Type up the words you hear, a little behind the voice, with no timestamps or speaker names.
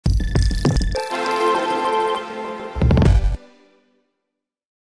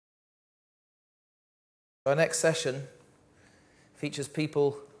Our next session features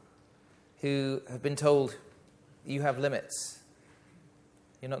people who have been told you have limits.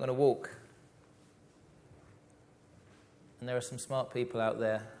 You're not going to walk. And there are some smart people out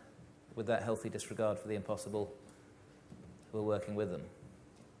there with that healthy disregard for the impossible who are working with them.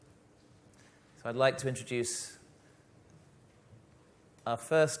 So I'd like to introduce our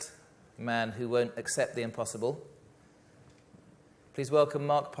first man who won't accept the impossible. Please welcome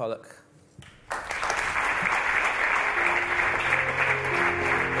Mark Pollock.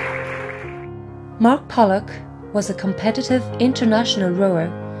 Mark Pollock was a competitive international rower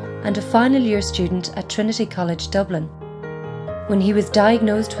and a final year student at Trinity College, Dublin, when he was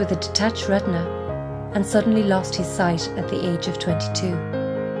diagnosed with a detached retina and suddenly lost his sight at the age of 22.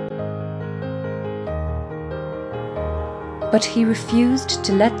 But he refused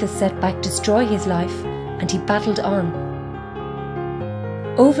to let this setback destroy his life, and he battled on.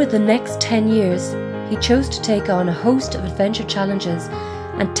 Over the next 10 years, he chose to take on a host of adventure challenges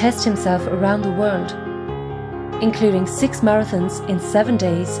and test himself around the world, including 6 marathons in 7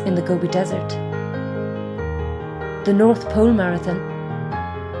 days in the Gobi Desert, the North Pole Marathon,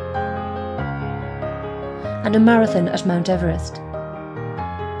 and a marathon at Mount Everest.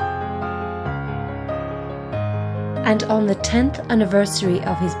 And on the 10th anniversary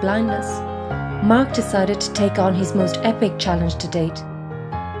of his blindness, Mark decided to take on his most epic challenge to date,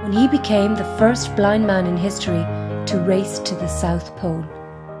 when he became the first blind man in history to race to the South Pole.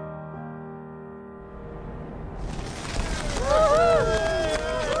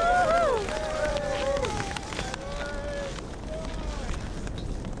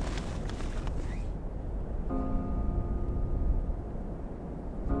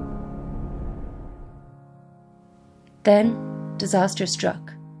 Then, disaster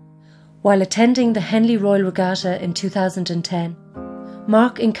struck. While attending the Henley Royal Regatta in 2010,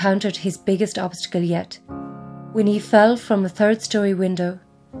 Mark encountered his biggest obstacle yet, when he fell from a 3rd-storey window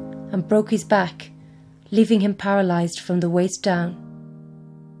and broke his back, leaving him paralysed from the waist down.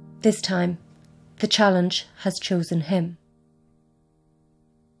 This time, the challenge has chosen him.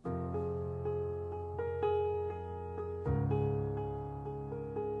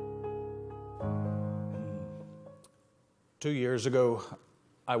 Two years ago,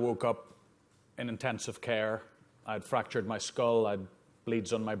 I woke up in intensive care. I'd fractured my skull, I'd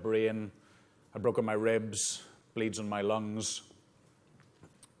bleeds on my brain, I'd broken my ribs, bleeds on my lungs,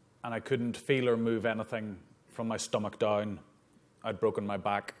 and I couldn't feel or move anything from my stomach down. I'd broken my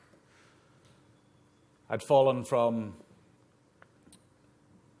back. I'd fallen from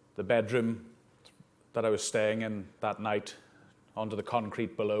the bedroom that I was staying in that night onto the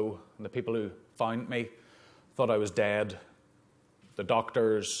concrete below, and the people who found me thought I was dead. The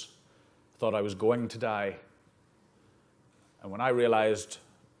doctors thought I was going to die. And when I realized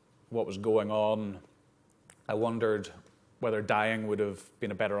what was going on, I wondered whether dying would have been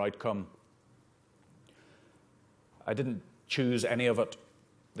a better outcome. I didn't choose any of it.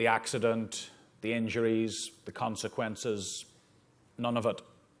 The accident, the injuries, the consequences, none of it.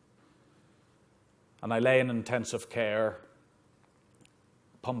 And I lay in intensive care,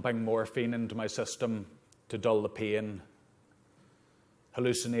 pumping morphine into my system to dull the pain,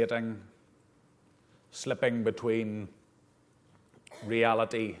 hallucinating, slipping between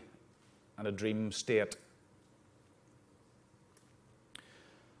reality and a dream state.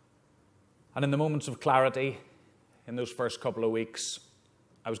 And in the moments of clarity, in those first couple of weeks,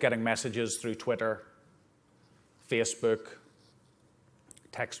 I was getting messages through Twitter, Facebook,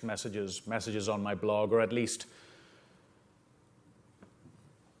 text messages, messages on my blog, or at least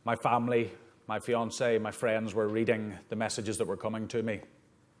my family, my fiance, my friends were reading the messages that were coming to me.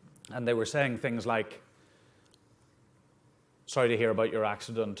 And they were saying things like, "Sorry to hear about your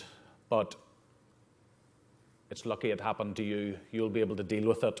accident, but it's lucky it happened to you. You'll be able to deal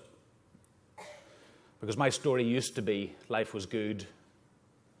with it." Because my story used to be life was good,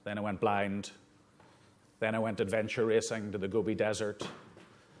 then I went blind, then I went adventure racing to the Gobi Desert,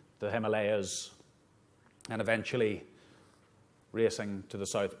 the Himalayas, and eventually racing to the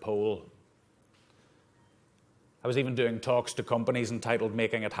South Pole. I was even doing talks to companies entitled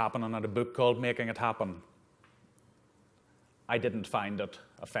Making It Happen, and had a book called Making It Happen. I didn't find it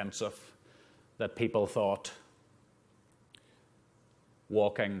offensive that people thought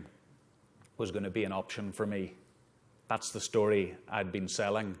walking was going to be an option for me. That's the story I'd been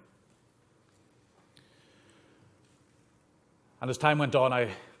selling. And as time went on,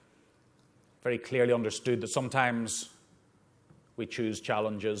 I very clearly understood that sometimes we choose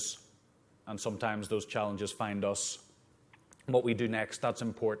challenges, and sometimes those challenges find us. What we do next, that's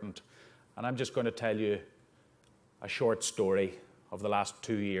important. And I'm just going to tell you a short story of the last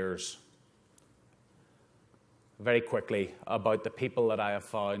 2 years. very quickly about the people that I have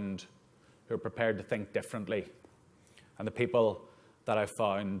found who are prepared to think differently, and the people that I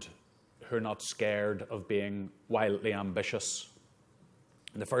found who are not scared of being wildly ambitious.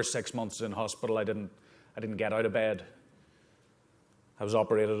 In the first 6 months in hospital, I didn't get out of bed. I was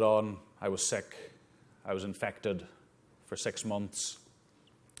operated on, I was sick, I was infected for 6 months.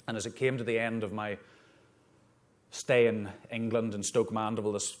 And as it came to the end of my stay in England, in Stoke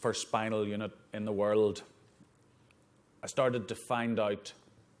Mandeville, this first spinal unit in the world, I started to find out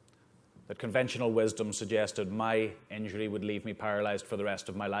that conventional wisdom suggested my injury would leave me paralysed for the rest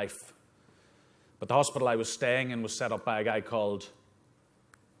of my life. But the hospital I was staying in was set up by a guy called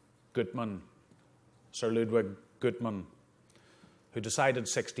Gutmann, Sir Ludwig Gutmann, who decided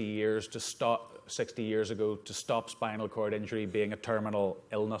 60 years ago to stop spinal cord injury being a terminal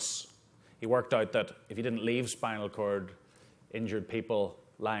illness. He worked out that if you didn't leave spinal cord injured people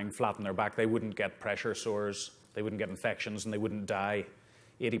lying flat on their back, they wouldn't get pressure sores, they wouldn't get infections, and they wouldn't die.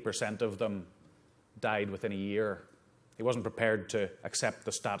 80% of them died within a year. He wasn't prepared to accept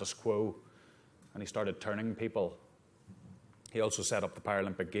the status quo, and he started turning people. He also set up the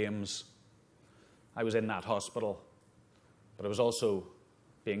Paralympic Games. I was in that hospital, but I was also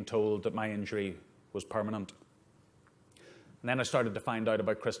being told that my injury was permanent. And then I started to find out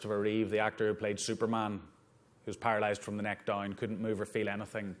about Christopher Reeve, the actor who played Superman, who was paralysed from the neck down, couldn't move or feel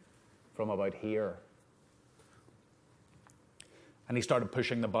anything from about here. And he started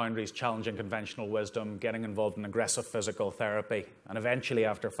pushing the boundaries, challenging conventional wisdom, getting involved in aggressive physical therapy. And eventually,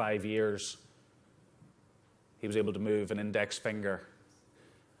 after 5 years, he was able to move an index finger.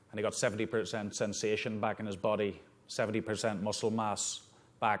 And he got 70% sensation back in his body, 70% muscle mass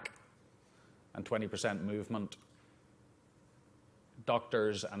back, and 20% movement.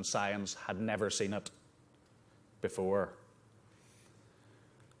 Doctors and science had never seen it before.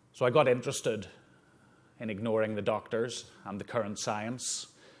 So I got interested in ignoring the doctors and the current science,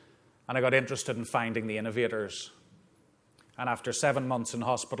 and I got interested in finding the innovators. And after 7 months in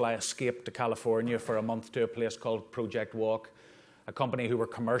hospital, I escaped to California for a month to a place called Project Walk, a company who were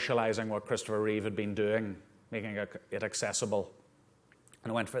commercializing what Christopher Reeve had been doing, making it accessible.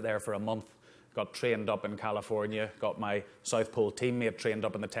 And I went there for a month, got trained up in California, got my South Pole teammate trained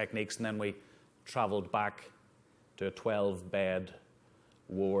up in the techniques, and then we traveled back to a 12-bed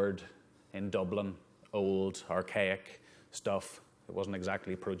ward in Dublin, old, archaic stuff. It wasn't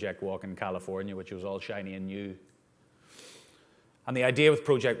exactly Project Walk in California, which was all shiny and new. And the idea with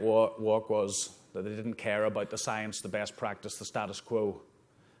Project Walk was that they didn't care about the science, the best practice, the status quo.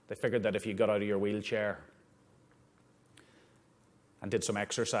 They figured that if you got out of your wheelchair and did some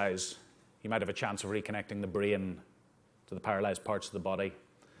exercise, you might have a chance of reconnecting the brain to the paralysed parts of the body.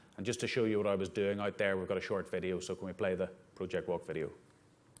 And just to show you what I was doing out there, we've got a short video, so can we play the Project Walk video?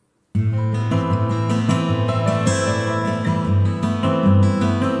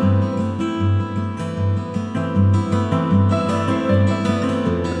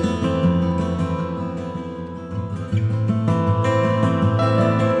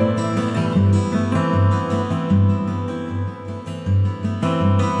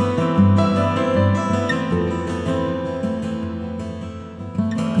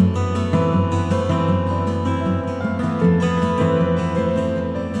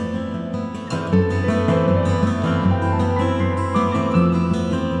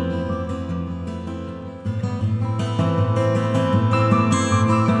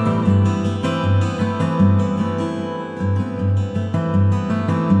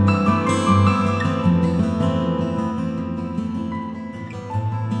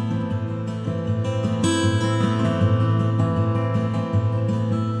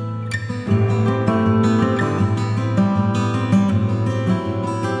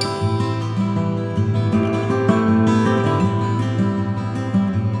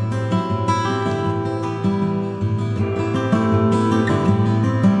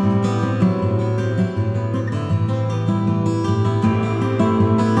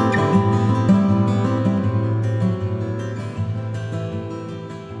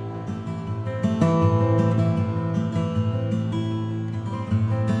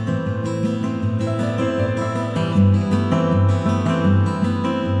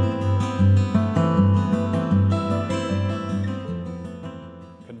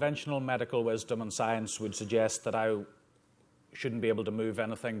 Conventional medical wisdom and science would suggest that I shouldn't be able to move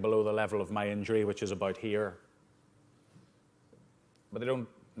anything below the level of my injury, which is about here. But they don't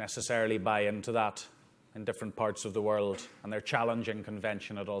necessarily buy into that in different parts of the world, and they're challenging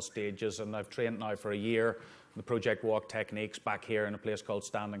convention at all stages. And I've trained now for a year the Project Walk techniques back here in a place called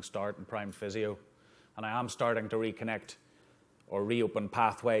Standing Start and Prime Physio. And I am starting to reconnect or reopen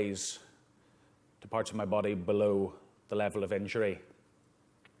pathways to parts of my body below the level of injury.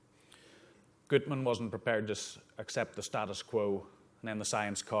 Gutman wasn't prepared to accept the status quo, and then the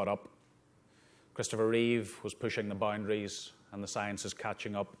science caught up. Christopher Reeve was pushing the boundaries, and the science is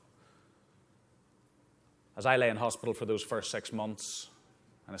catching up. As I lay in hospital for those first 6 months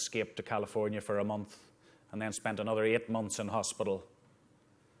and escaped to California for a month, and then spent another 8 months in hospital,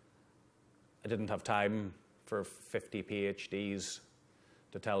 I didn't have time for 50 PhDs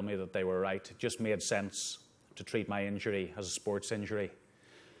to tell me that they were right. It just made sense to treat my injury as a sports injury.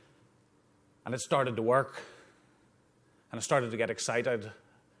 And it started to work, and I started to get excited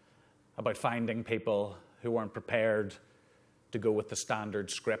about finding people who weren't prepared to go with the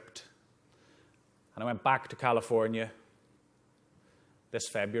standard script. And I went back to California this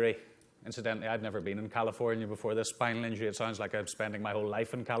February. Incidentally, I'd never been in California before this spinal injury. It sounds like I'm spending my whole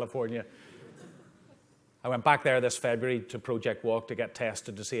life in California. I went back there this February to Project Walk to get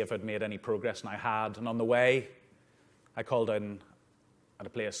tested to see if I'd made any progress, and I had. And on the way, I called in at a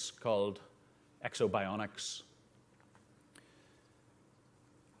place called Ekso Bionics.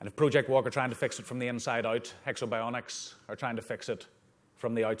 And if Project Walk are trying to fix it from the inside out, Ekso Bionics are trying to fix it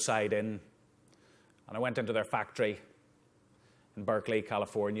from the outside in. And I went into their factory in Berkeley,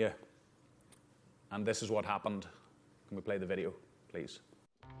 California, and this is what happened. Can we play the video, please?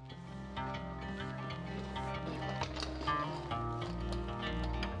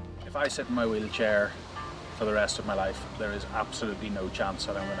 If I sit in my wheelchair for the rest of my life, there is absolutely no chance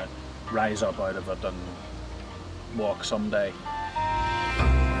that I'm going to rise up out of it and walk someday.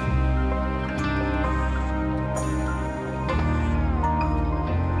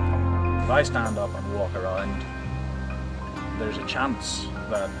 If I stand up and walk around, there's a chance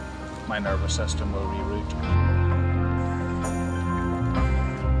that my nervous system will reroute.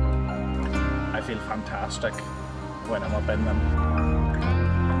 I feel fantastic when I'm up in them.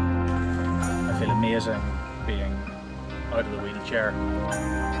 I feel amazing being out of the wheelchair.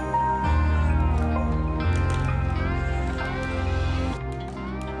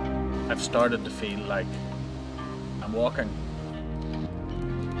 I've started to feel like I'm walking.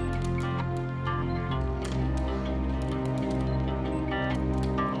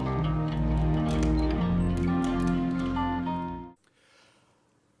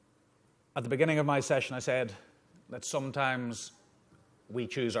 At the beginning of my session, I said that sometimes we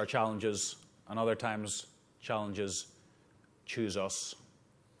choose our challenges, and other times challenges choose us.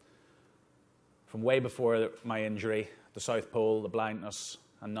 From way before my injury, the South Pole, the blindness,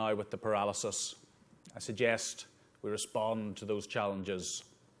 and now with the paralysis, I suggest we respond to those challenges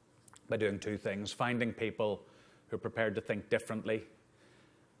by doing two things: finding people who are prepared to think differently,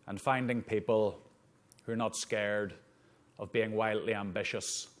 and finding people who are not scared of being wildly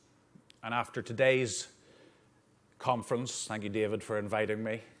ambitious. And after today's conference, thank you, David, for inviting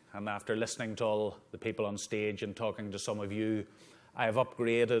me, and after listening to all the people on stage and talking to some of you, I have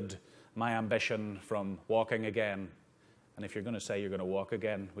upgraded my ambition from walking again. And if you're going to say you're going to walk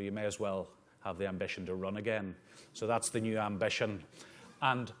again, well, you may as well have the ambition to run again. So that's the new ambition.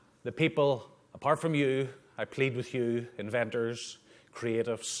 And the people, apart from you, I plead with you, inventors,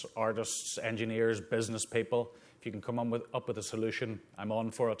 creatives, artists, engineers, business people, if you can come up with a solution, I'm on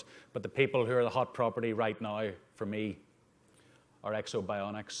for it. But the people who are the hot property right now for me are Ekso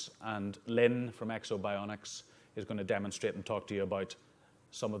Bionics. And Lynn from Ekso Bionics is going to demonstrate and talk to you about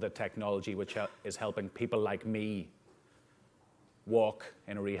some of the technology which is helping people like me walk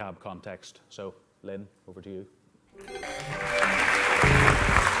in a rehab context. So, Lynn, over to you.